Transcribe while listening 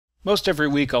Most every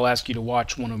week I'll ask you to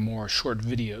watch one or more short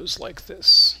videos like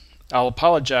this. I'll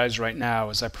apologize right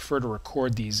now as I prefer to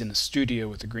record these in a studio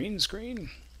with a green screen.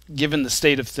 Given the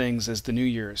state of things as the new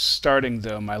year is starting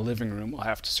though, my living room will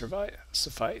have to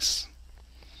suffice.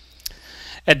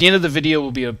 At the end of the video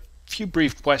will be a few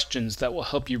brief questions that will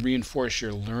help you reinforce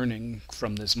your learning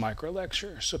from this micro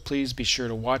lecture, so please be sure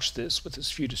to watch this with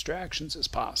as few distractions as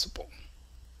possible.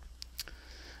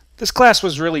 This class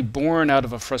was really born out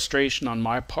of a frustration on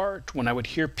my part when I would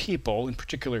hear people, in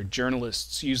particular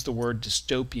journalists, use the word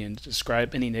dystopian to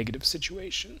describe any negative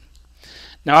situation.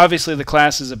 Now obviously the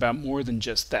class is about more than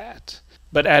just that,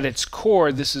 but at its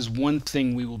core this is one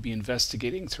thing we will be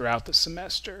investigating throughout the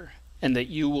semester, and that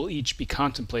you will each be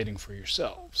contemplating for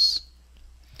yourselves.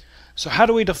 So how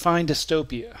do we define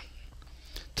dystopia?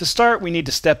 To start, we need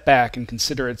to step back and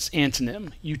consider its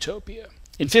antonym, utopia.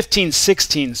 In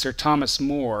 1516, Sir Thomas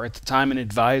More, at the time an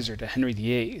advisor to Henry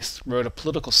VIII, wrote a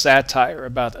political satire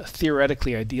about a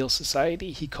theoretically ideal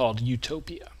society he called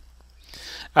utopia.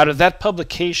 Out of that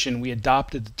publication, we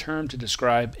adopted the term to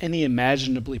describe any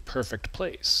imaginably perfect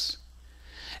place.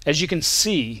 As you can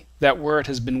see, that word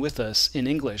has been with us in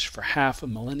English for half a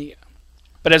millennia.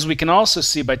 But as we can also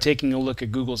see by taking a look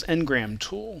at Google's Ngram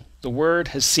tool, the word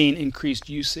has seen increased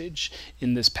usage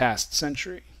in this past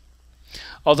century.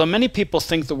 Although many people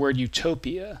think the word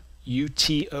utopia,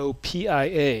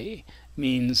 U-T-O-P-I-A,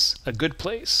 means a good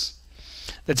place,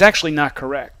 that's actually not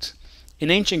correct.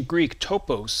 In ancient Greek,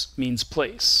 topos means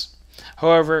place.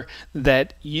 However,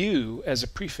 that u as a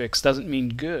prefix doesn't mean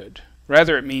good.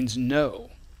 Rather, it means no.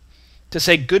 To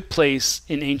say good place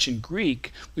in ancient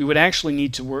Greek, we would actually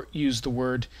need to use the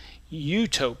word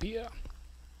utopia,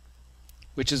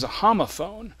 which is a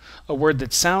homophone, a word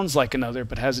that sounds like another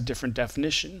but has a different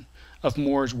definition of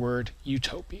More's word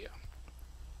utopia.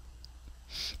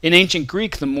 In ancient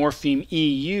Greek, the morpheme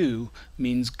EU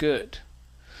means good.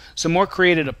 So More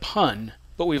created a pun,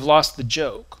 but we've lost the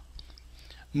joke.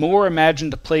 More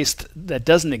imagined a place that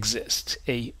doesn't exist,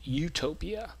 a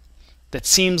utopia, that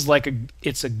seems like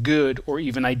it's a good or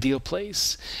even ideal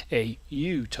place, a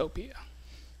utopia.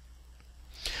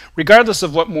 Regardless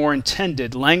of what More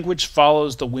intended, language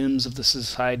follows the whims of the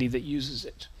society that uses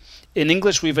it. In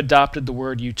English, we've adopted the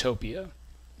word utopia,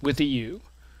 with a U,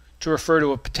 to refer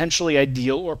to a potentially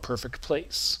ideal or perfect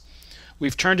place.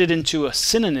 We've turned it into a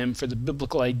synonym for the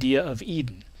biblical idea of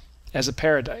Eden, as a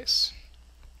paradise.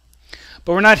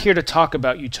 But we're not here to talk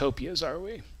about utopias, are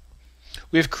we?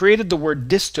 We have created the word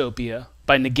dystopia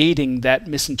by negating that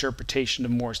misinterpretation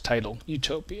of More's title,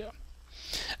 utopia.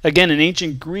 Again, in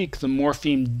ancient Greek, the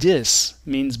morpheme dys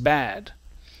means bad.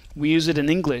 We use it in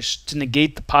English to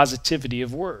negate the positivity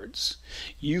of words.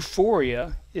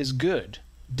 Euphoria is good.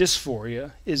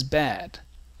 Dysphoria is bad.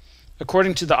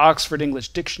 According to the Oxford English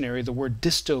Dictionary, the word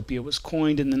dystopia was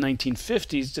coined in the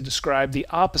 1950s to describe the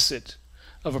opposite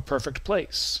of a perfect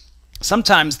place.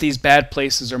 Sometimes these bad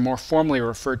places are more formally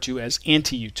referred to as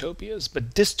anti-utopias,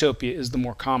 but dystopia is the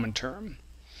more common term.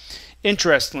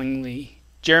 Interestingly,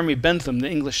 Jeremy Bentham,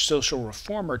 the English social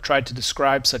reformer, tried to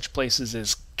describe such places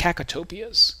as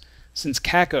cacotopias, since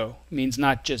caco means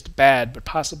not just bad, but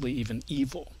possibly even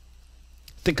evil.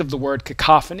 Think of the word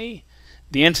cacophony,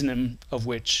 the antonym of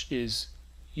which is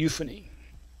euphony.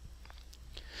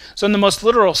 So in the most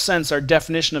literal sense, our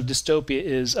definition of dystopia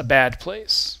is a bad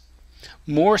place.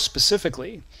 More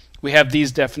specifically, we have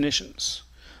these definitions.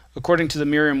 According to the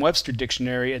Merriam-Webster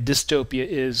dictionary, a dystopia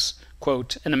is,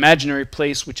 quote, an imaginary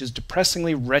place which is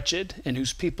depressingly wretched and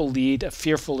whose people lead a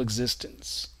fearful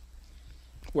existence.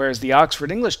 Whereas the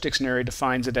Oxford English Dictionary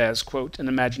defines it as, quote, an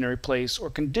imaginary place or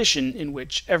condition in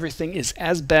which everything is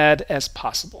as bad as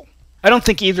possible. I don't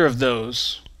think either of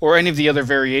those, or any of the other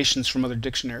variations from other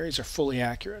dictionaries, are fully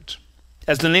accurate.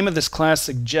 As the name of this class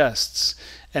suggests,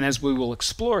 and as we will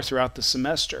explore throughout the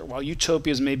semester, while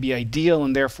utopias may be ideal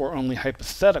and therefore only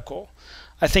hypothetical,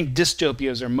 I think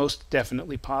dystopias are most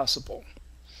definitely possible.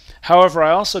 However,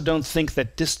 I also don't think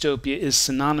that dystopia is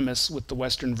synonymous with the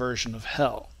Western version of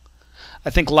hell. I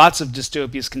think lots of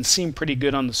dystopias can seem pretty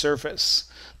good on the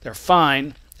surface. They're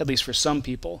fine, at least for some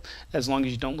people, as long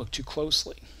as you don't look too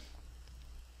closely.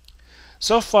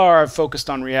 So far I've focused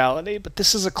on reality, but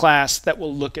this is a class that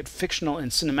will look at fictional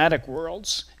and cinematic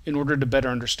worlds in order to better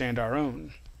understand our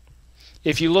own.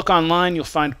 If you look online, you'll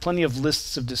find plenty of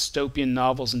lists of dystopian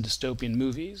novels and dystopian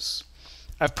movies.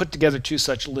 I've put together 2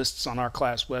 such lists on our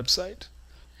class website.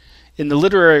 In the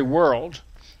literary world,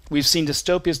 we've seen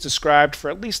dystopias described for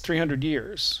at least 300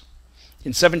 years. In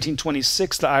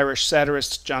 1726, the Irish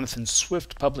satirist Jonathan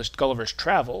Swift published Gulliver's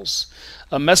Travels,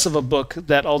 a mess of a book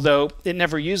that, although it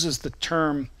never uses the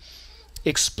term,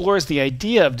 explores the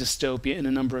idea of dystopia in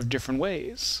a number of different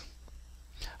ways.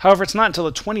 However, it's not until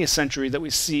the 20th century that we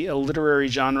see a literary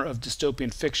genre of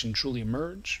dystopian fiction truly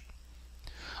emerge.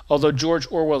 Although George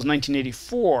Orwell's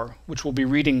 1984, which we'll be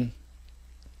reading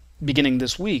beginning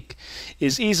this week,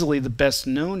 is easily the best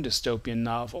known dystopian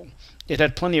novel, it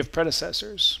had plenty of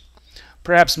predecessors.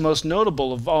 Perhaps most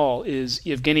notable of all is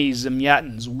Yevgeny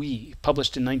Zamyatin's We,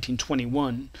 published in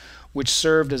 1921, which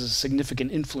served as a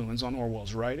significant influence on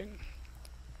Orwell's writing.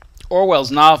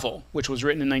 Orwell's novel, which was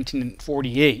written in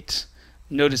 1948,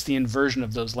 notice the inversion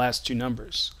of those last two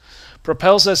numbers,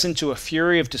 propels us into a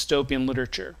fury of dystopian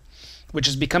literature, which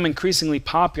has become increasingly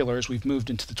popular as we've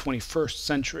moved into the 21st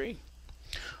century.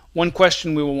 One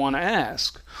question we will want to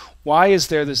ask: why is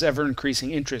there this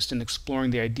ever-increasing interest in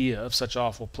exploring the idea of such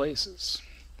awful places?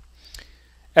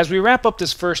 As we wrap up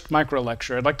this first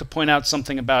micro-lecture, I'd like to point out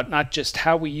something about not just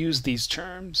how we use these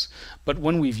terms, but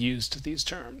when we've used these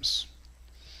terms.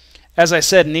 As I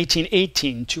said, in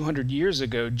 1818, 200 years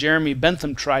ago, Jeremy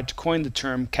Bentham tried to coin the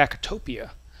term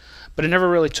cacotopia, but it never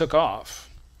really took off.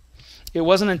 It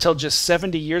wasn't until just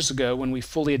 70 years ago when we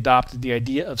fully adopted the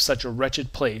idea of such a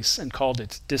wretched place and called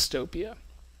it dystopia.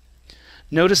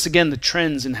 Notice again the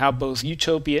trends in how both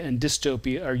utopia and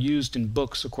dystopia are used in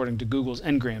books according to Google's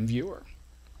Ngram viewer.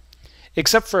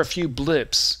 Except for a few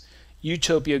blips,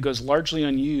 utopia goes largely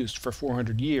unused for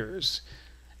 400 years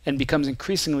and becomes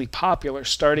increasingly popular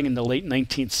starting in the late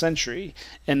 19th century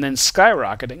and then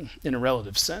skyrocketing, in a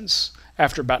relative sense,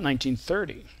 after about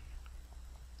 1930.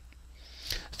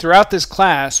 Throughout this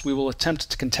class, we will attempt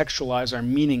to contextualize our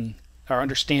meaning, our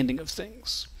understanding of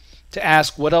things, to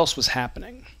ask what else was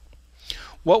happening.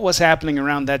 What was happening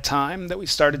around that time that we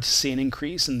started to see an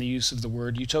increase in the use of the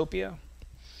word utopia?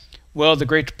 Well, the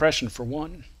Great Depression, for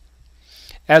one.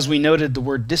 As we noted, the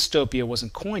word dystopia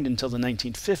wasn't coined until the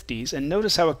 1950s, and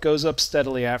notice how it goes up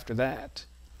steadily after that,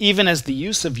 even as the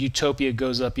use of utopia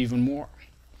goes up even more.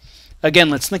 Again,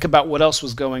 let's think about what else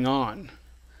was going on.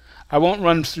 I won't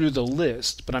run through the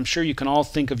list, but I'm sure you can all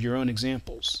think of your own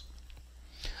examples.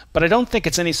 But I don't think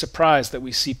it's any surprise that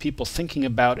we see people thinking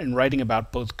about and writing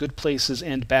about both good places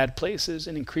and bad places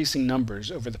in increasing numbers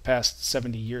over the past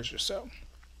 70 years or so.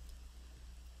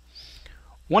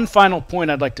 One final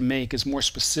point I'd like to make is more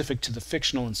specific to the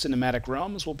fictional and cinematic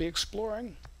realms we'll be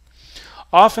exploring.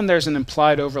 Often there's an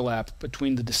implied overlap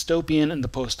between the dystopian and the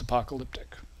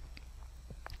post-apocalyptic.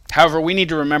 However, we need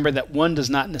to remember that one does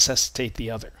not necessitate the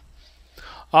other.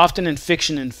 Often in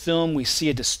fiction and film, we see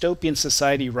a dystopian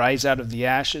society rise out of the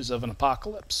ashes of an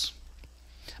apocalypse.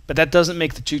 But that doesn't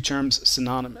make the two terms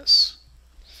synonymous.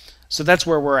 So that's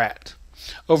where we're at.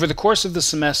 Over the course of the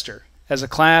semester, as a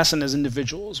class and as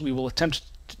individuals, we will attempt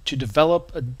to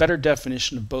develop a better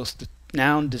definition of both the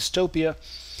noun dystopia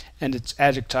and its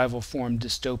adjectival form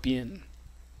dystopian.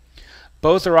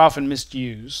 Both are often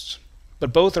misused,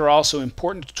 but both are also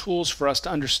important tools for us to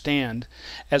understand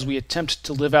as we attempt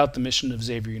to live out the mission of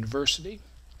Xavier University.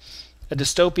 A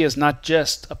dystopia is not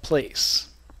just a place,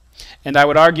 and I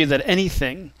would argue that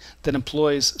anything that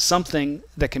employs something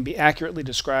that can be accurately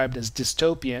described as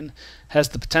dystopian has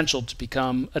the potential to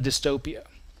become a dystopia.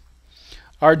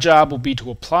 Our job will be to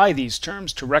apply these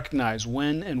terms to recognize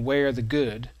when and where the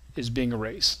good is being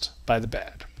erased by the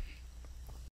bad.